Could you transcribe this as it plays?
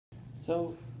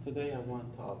So today I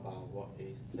want to talk about what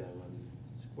is 7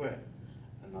 squared.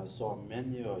 And I saw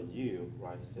many of you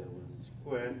write 7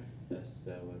 squared as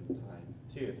 7 times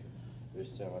 2. With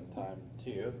 7 times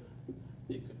 2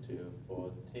 equal to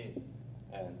 14.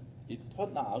 And it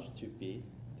turned out to be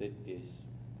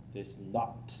this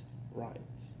not right.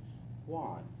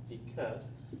 Why? Because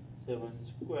 7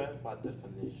 squared by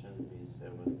definition means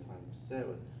 7 times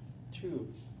 7.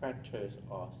 2 factors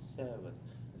are 7.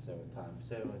 7 times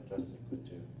 7 just equal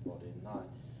to 49.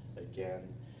 Again,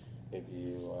 if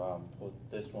you put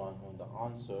this one on the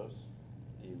answers,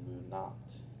 you will not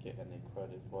get any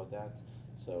credit for that.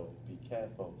 So be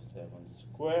careful. 7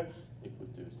 squared equal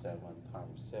to 7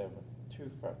 times 7. 2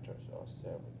 factors are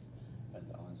 7. And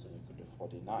the answer equal to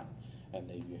 49. And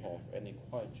if you have any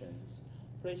questions,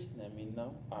 please let me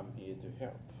know. I'm here to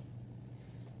help.